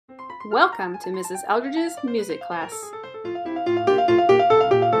Welcome to Mrs. Eldridge's music class.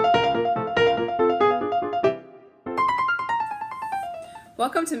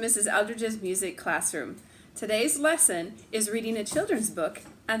 Welcome to Mrs. Eldridge's music classroom. Today's lesson is reading a children's book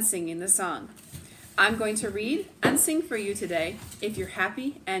and singing the song. I'm going to read and sing for you today, If You're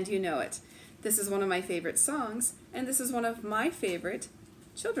Happy and You Know It. This is one of my favorite songs, and this is one of my favorite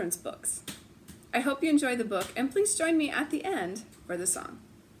children's books. I hope you enjoy the book, and please join me at the end for the song.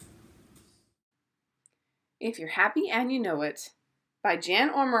 If You're Happy and You Know It by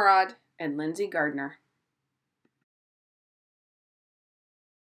Jan Ormerod and Lindsay Gardner.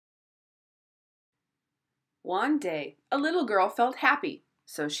 One day, a little girl felt happy,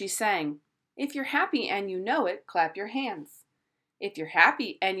 so she sang, "If you're happy and you know it, clap your hands. If you're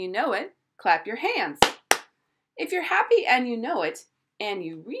happy and you know it, clap your hands. If you're happy and you know it, and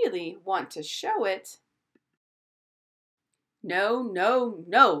you really want to show it." "No, no,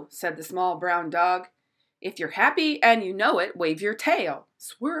 no," said the small brown dog. "If you're happy and you know it, wave your tail,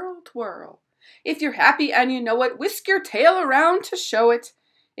 swirl, twirl. If you're happy and you know it, whisk your tail around to show it.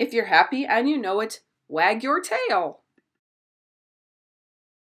 If you're happy and you know it, wag your tail."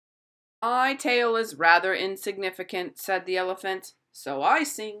 "My tail is rather insignificant," said the elephant, "so I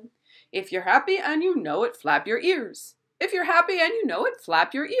sing. If you're happy and you know it, flap your ears. If you're happy and you know it,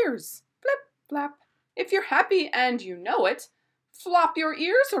 flap your ears. Flip, flap. If you're happy and you know it, flop your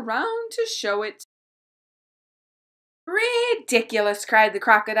ears around to show it." "Ridiculous," cried the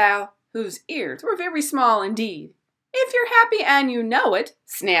crocodile, whose ears were very small indeed. "If you're happy and you know it,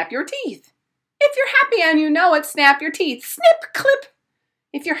 snap your teeth. If you're happy and you know it, snap your teeth. Snip, clip.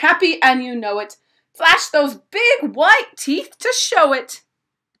 If you're happy and you know it, flash those big white teeth to show it."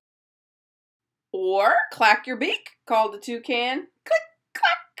 "Or clack your beak," called the toucan. "Click,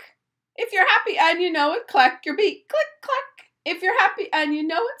 clack. If you're happy and you know it, clack your beak. Click, clack. If you're happy and you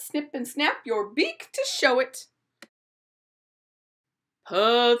know it, snip and snap your beak to show it."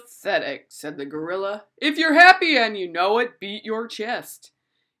 "Pathetic," said the gorilla. "If you're happy and you know it, beat your chest.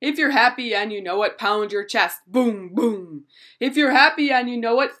 If you're happy and you know it, pound your chest. Boom, boom. If you're happy and you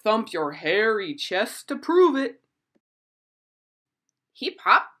know it, thump your hairy chest to prove it." "Hip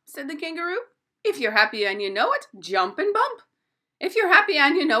hop," said the kangaroo. "If you're happy and you know it, jump and bump. If you're happy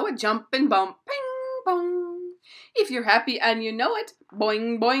and you know it, jump and bump. Ping, bong. If you're happy and you know it,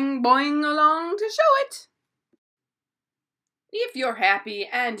 boing, boing, boing along to show it." "If you're happy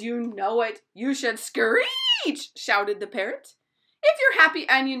and you know it, you should screech," shouted the parrot. "If you're happy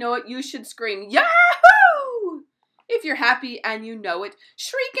and you know it, you should scream, Yahoo! If you're happy and you know it,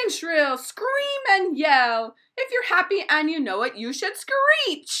 shriek and shrill, scream and yell. If you're happy and you know it, you should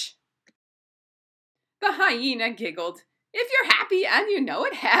screech." The hyena giggled. "If you're happy and you know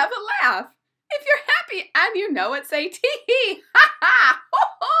it, have a laugh. If you're happy and you know it, say tee-hee, ha-ha,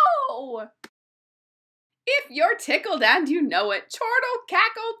 ho-ho. If you're tickled and you know it, chortle,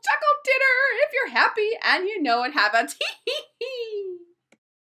 cackle, chuckle, titter. If you're happy and you know it, have a tee-hee-hee."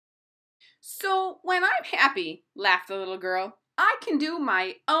 "So when I'm happy," laughed the little girl, "I can do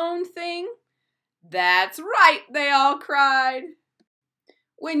my own thing?" "That's right," they all cried.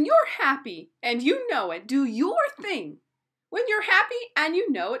 When you're happy and you know it, do your thing. When you're happy and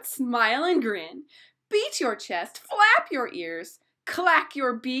you know it, smile and grin. Beat your chest, flap your ears, clack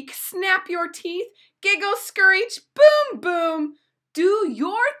your beak, snap your teeth, giggle, screech, boom, boom. Do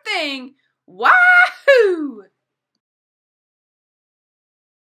your thing. Wahoo!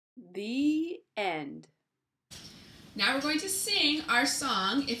 The end. Now we're going to sing our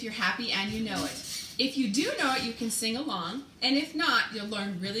song, If You're Happy and You Know It. If you do know it, you can sing along, and if not, you'll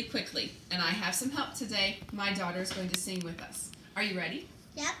learn really quickly. And I have some help today. My daughter is going to sing with us. Are you ready?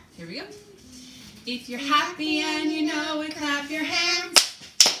 Yep. Here we go. If you're happy and you know it, clap your hands.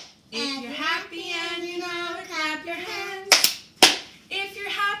 If you're happy and you know it, clap your hands. If you're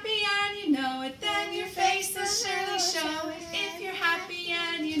happy and you know it, then your face will surely show it. If you're happy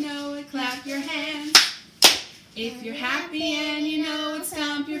and you know it, clap your hands. If you're happy and you know it,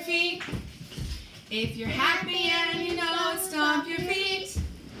 stomp your feet. If you're happy and you know it, stomp your feet.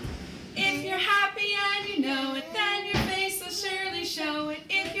 If you're happy and you know it, then your face will surely show it.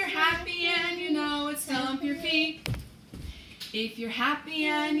 If you're happy and you know it, stomp your feet. If you're happy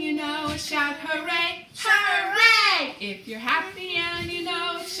and you know it, shout hooray, hooray! If you're happy and you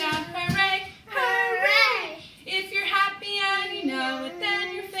know it, shout hooray, hooray! If you're happy and you know it,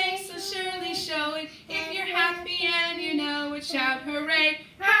 then your face will surely show it. If you're happy and you know it, shout hooray,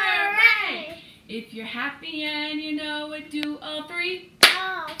 hooray! If you're happy and you know it, do all three.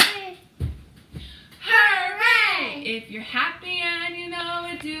 All three. Hooray! If you're happy and you know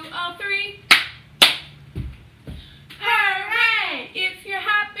it, do all three. Hooray! If you're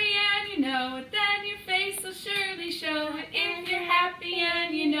happy and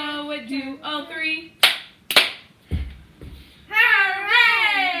do all three.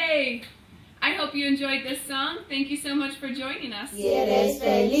 Hooray! I hope you enjoyed this song. Thank you so much for joining us. Si eres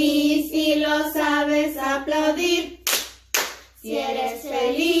feliz y lo sabes aplaudir. Si eres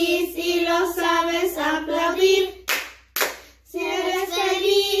feliz y lo sabes aplaudir. Si eres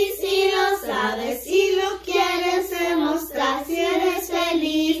feliz y lo sabes y lo quieres demostrar. Si eres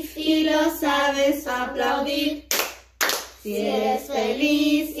feliz y lo sabes aplaudir. Si eres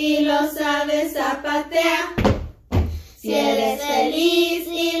feliz y lo sabes zapatea. Si eres feliz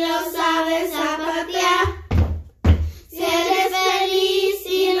y lo sabes zapatea. Si eres feliz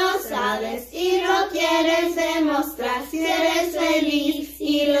y lo sabes y lo quieres demostrar. Si eres feliz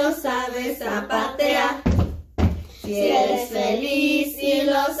y lo sabes zapatea. Si eres feliz y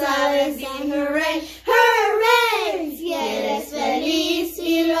lo sabes, di hooray, hooray. Si eres feliz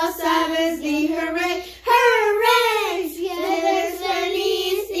y lo sabes, di hooray.